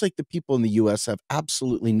seems like the people in the US have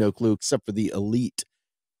absolutely no clue except for the elite.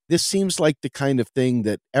 This seems like the kind of thing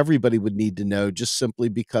that everybody would need to know, just simply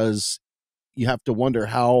because you have to wonder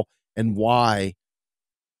how and why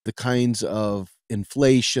the kinds of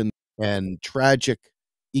inflation and tragic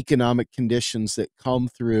economic conditions that come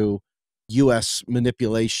through U.S.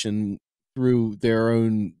 manipulation through their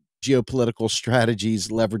own geopolitical strategies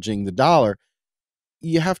leveraging the dollar,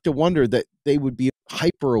 you have to wonder that they would be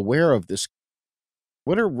hyper aware of this.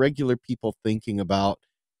 What are regular people thinking about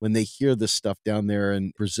when they hear this stuff down there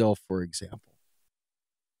in Brazil, for example?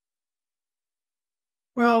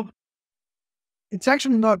 Well, it's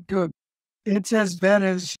actually not good. It's as bad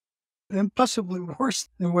as and possibly worse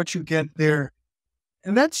than what you get there.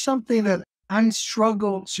 And that's something that I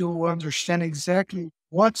struggle to understand exactly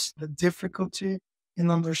what's the difficulty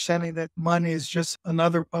in understanding that money is just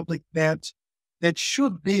another public debt that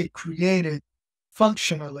should be created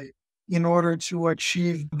functionally in order to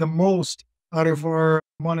achieve the most out of our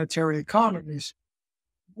monetary economies.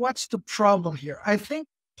 What's the problem here? I think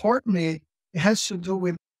partly it has to do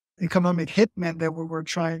with economic hitmen that we were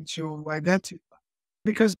trying to identify.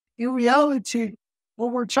 Because in reality,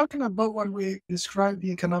 what we're talking about when we describe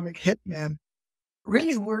the economic hitman,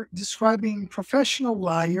 really we're describing professional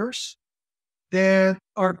liars that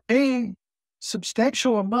are paying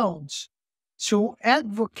substantial amounts to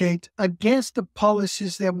advocate against the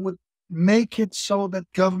policies that would make it so that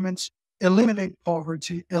governments eliminate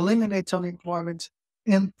poverty, eliminate unemployment,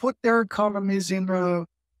 and put their economies in a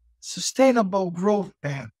sustainable growth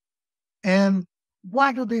path. And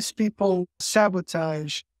why do these people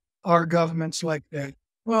sabotage our governments like that?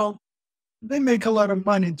 Well, they make a lot of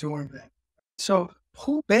money doing that. So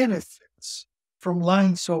who benefits from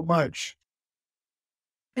lying so much?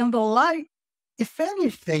 And the lie, if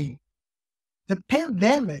anything, the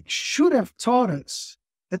pandemic should have taught us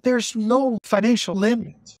that there's no financial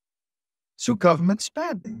limit to government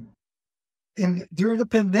spending. And during the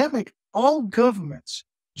pandemic, all governments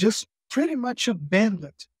just pretty much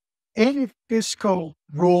abandoned any fiscal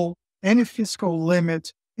rule, any fiscal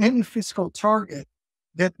limit, any fiscal target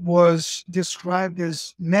that was described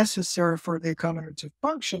as necessary for the economy to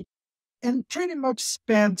function, and pretty much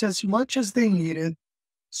spent as much as they needed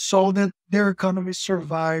so that their economy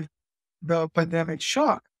survived the pandemic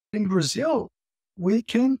shock. In Brazil, we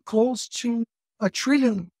came close to R$1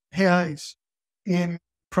 trillion in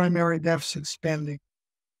primary deficit spending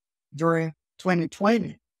during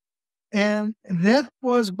 2020. And that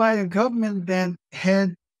was by a government that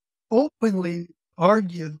had openly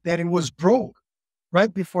argued that it was broke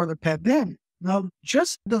right before the pandemic. Now,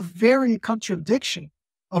 just the very contradiction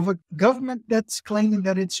of a government that's claiming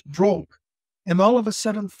that it's broke and all of a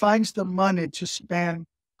sudden finds the money to spend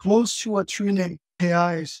close to R$1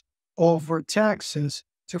 trillion over taxes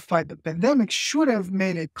to fight the pandemic should have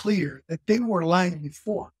made it clear that they were lying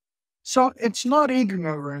before. So it's not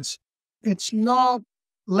ignorance. It's not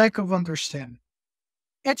lack of understanding.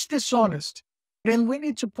 It's dishonest. And we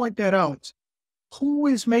need to point that out. Who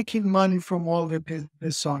is making money from all the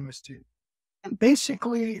dishonesty? And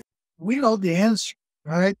basically, we know the answer,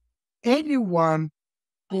 right? Anyone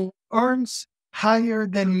who earns higher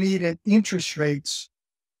than needed interest rates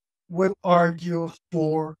will argue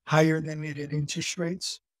for higher than needed interest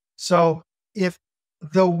rates. So if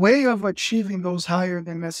the way of achieving those higher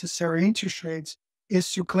than necessary interest rates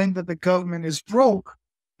is to claim that the government is broke,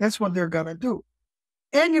 that's what they're going to do.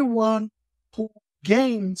 Anyone who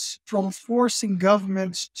gains from forcing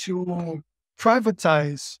governments to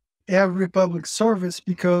privatize every public service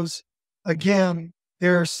because, again,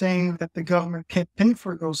 they're saying that the government can't pay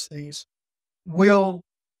for those things, will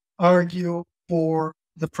argue for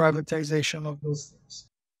the privatization of those things.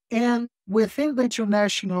 And within the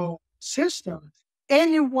international system,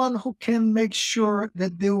 anyone who can make sure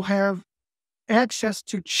that they'll have access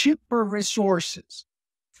to cheaper resources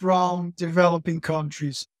from developing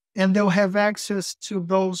countries, and they'll have access to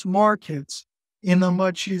those markets in a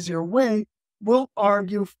much easier way, will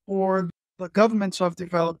argue for the governments of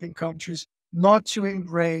developing countries not to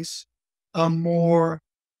embrace a more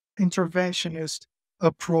interventionist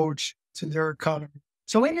approach to their economy.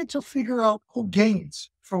 So we need to figure out who gains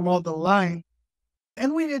from all the lying,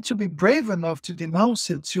 and we need to be brave enough to denounce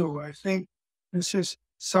it too. I think this is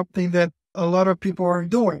something that a lot of people are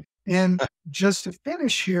doing. And just to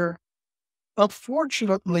finish here,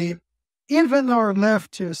 unfortunately, even our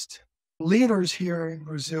leftist leaders here in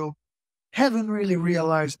Brazil haven't really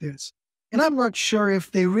realized this. And I'm not sure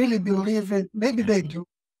if they really believe it. Maybe they do,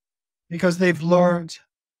 because they've learned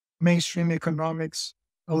mainstream economics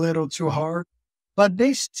a little too hard. But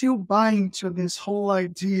they still buy into this whole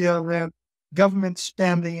idea that government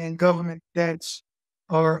spending and government debts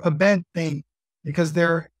are a bad thing because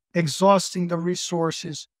they're exhausting the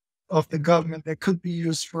resources of the government that could be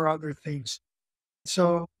used for other things.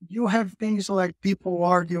 So you have things like people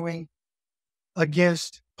arguing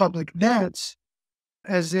against public debts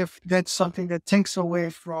as if that's something that takes away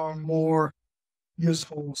from more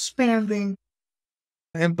useful spending.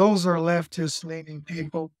 and those are leftist leaning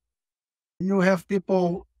people. You have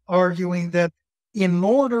people arguing that in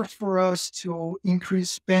order for us to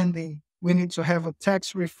increase spending, we need to have a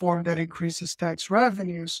tax reform that increases tax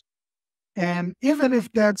revenues. And even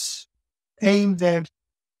if that's aimed at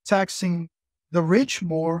taxing the rich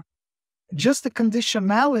more, just the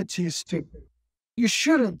conditionality is stupid. You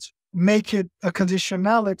shouldn't make it a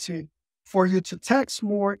conditionality for you to tax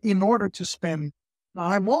more in order to spend. Now,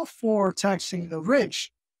 I'm all for taxing the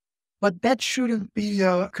rich, but that shouldn't be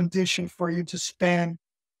a condition for you to spend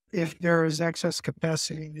if there is excess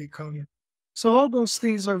capacity in the economy. So all those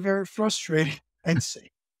things are very frustrating, I'd say.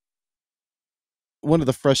 One of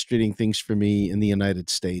the frustrating things for me in the United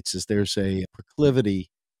States is there's a proclivity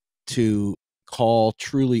to call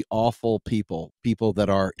truly awful people, people that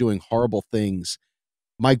are doing horrible things,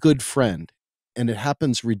 my good friend. And it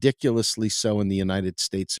happens ridiculously so in the United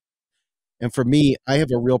States. And for me, I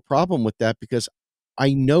have a real problem with that because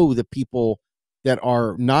I know the people that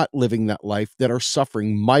are not living that life, that are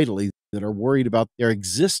suffering mightily, that are worried about their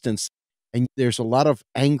existence. And there's a lot of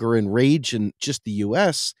anger and rage in just the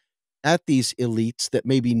US at these elites that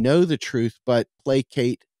maybe know the truth, but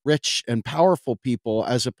placate rich and powerful people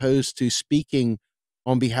as opposed to speaking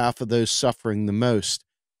on behalf of those suffering the most.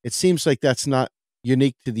 It seems like that's not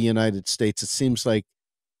unique to the United States. It seems like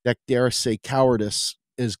that, dare I say, cowardice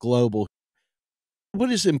is global.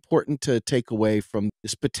 What is important to take away from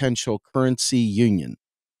this potential currency union?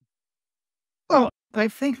 Well, I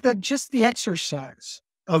think that just the exercise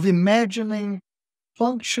of imagining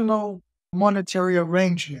functional monetary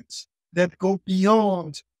arrangements that go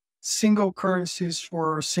beyond single currencies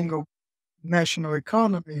for single national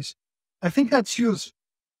economies, I think that's useful.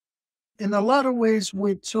 In a lot of ways,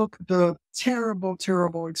 we took the terrible,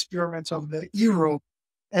 terrible experiments of the euro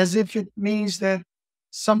as if it means that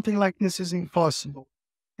something like this is impossible.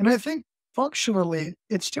 And I think functionally,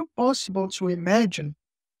 it's still possible to imagine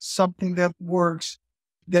something that works,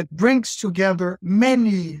 that brings together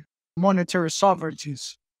many monetary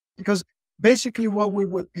sovereignties. Because basically what we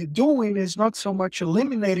would be doing is not so much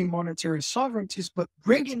eliminating monetary sovereignties, but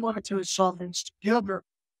bringing monetary sovereigns together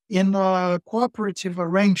in a cooperative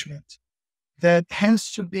arrangement that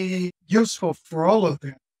has to be useful for all of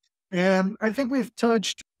them. And I think we've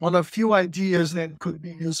touched on a few ideas that could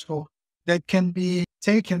be useful, that can be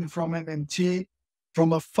taken from MMT,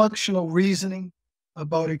 from a functional reasoning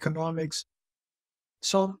about economics.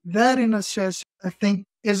 So that, in a sense, I think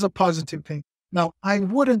is a positive thing. Now, I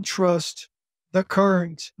wouldn't trust the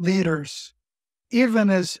current leaders, even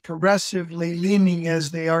as progressively leaning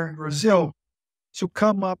as they are in Brazil, to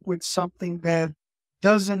come up with something that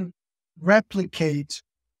doesn't replicate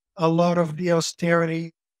a lot of the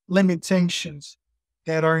austerity limitations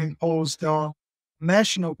that are imposed on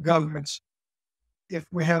national governments if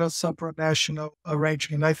we had a supranational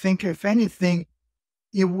arrangement. I think, if anything,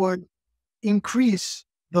 it would increase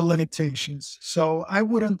the limitations. So I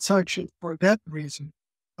wouldn't touch it for that reason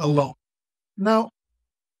alone. Now,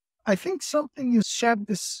 I think something you said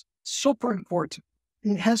is super important.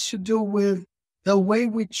 It has to do with the way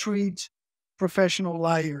we treat professional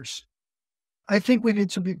liars. I think we need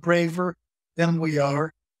to be braver than we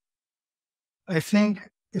are. I think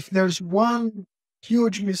if there's one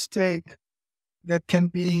huge mistake that can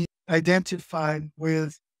be identified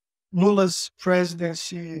with Lula's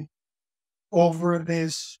presidency over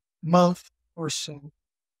this month or so,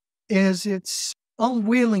 is its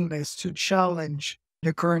unwillingness to challenge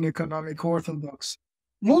the current economic orthodoxy.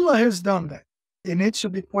 Lula has done that. It needs to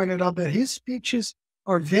be pointed out that his speeches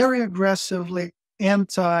are very aggressively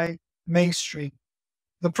anti-mainstream.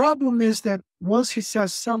 The problem is that once he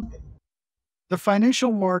says something, the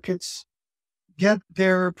financial markets get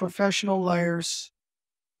their professional liars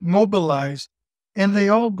mobilized, and they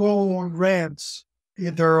all go on rants,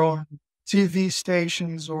 either on TV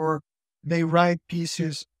stations or they write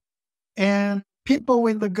pieces. And people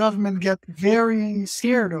in the government get very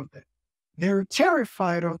scared of it. They're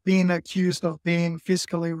terrified of being accused of being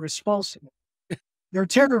fiscally responsible. They're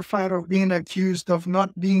terrified of being accused of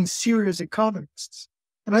not being serious economists.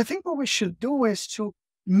 And I think what we should do is to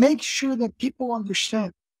make sure that people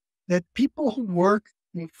understand that people who work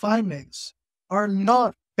in finance are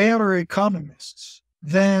not better economists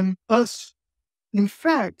than us. In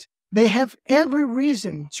fact, they have every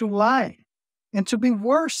reason to lie and to be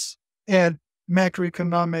worse at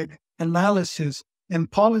macroeconomic analysis and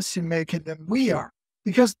policy making than we are,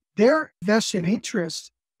 because their vested interests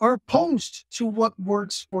are opposed to what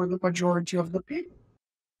works for the majority of the people.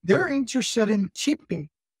 They're interested in keeping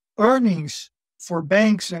earnings for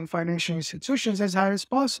banks and financial institutions as high as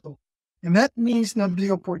possible. And that means that the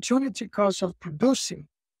opportunity cost of producing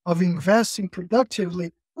of investing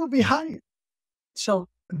productively will be higher. So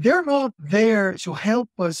they're not there to help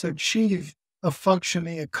us achieve a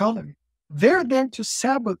functioning economy. They're there to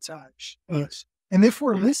sabotage us. And if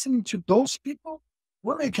we're listening to those people,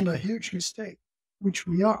 we're making a huge mistake, which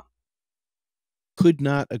we are. Could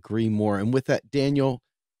not agree more. And with that, Daniel,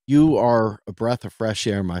 you are a breath of fresh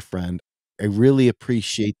air, my friend. I really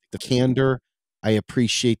appreciate the candor. I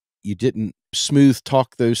appreciate you didn't smooth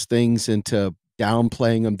talk those things into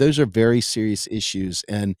downplaying them. Those are very serious issues.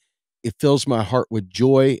 And it fills my heart with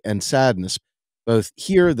joy and sadness, both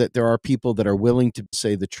here that there are people that are willing to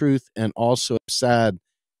say the truth, and also sad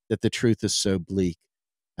that the truth is so bleak.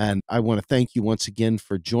 And I want to thank you once again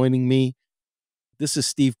for joining me. This is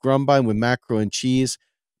Steve Grumbine with Macro and Cheese.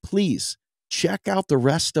 Please check out the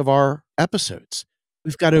rest of our episodes.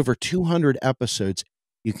 We've got over 200 episodes.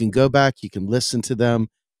 You can go back, you can listen to them.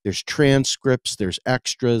 There's transcripts, there's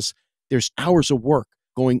extras, there's hours of work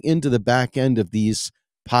going into the back end of these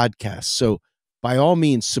podcasts. So by all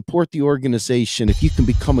means, support the organization. If you can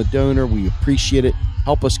become a donor, we appreciate it.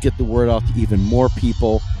 Help us get the word out to even more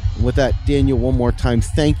people. And with that, Daniel, one more time,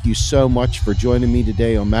 thank you so much for joining me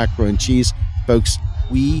today on Macro and Cheese. Folks,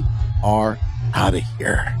 we are out of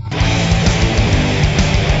here.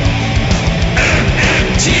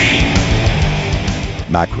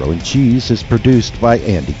 Macro and Cheese is produced by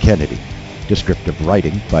Andy Kennedy. Descriptive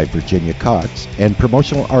writing by Virginia Cox and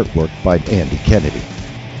promotional artwork by Andy Kennedy.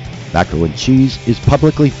 Macro and Cheese is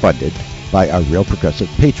publicly funded by our Real Progressive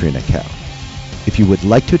Patreon account. If you would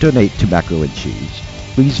like to donate to Macro and Cheese,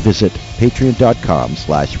 please visit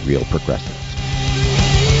patreon.com/realprogressive.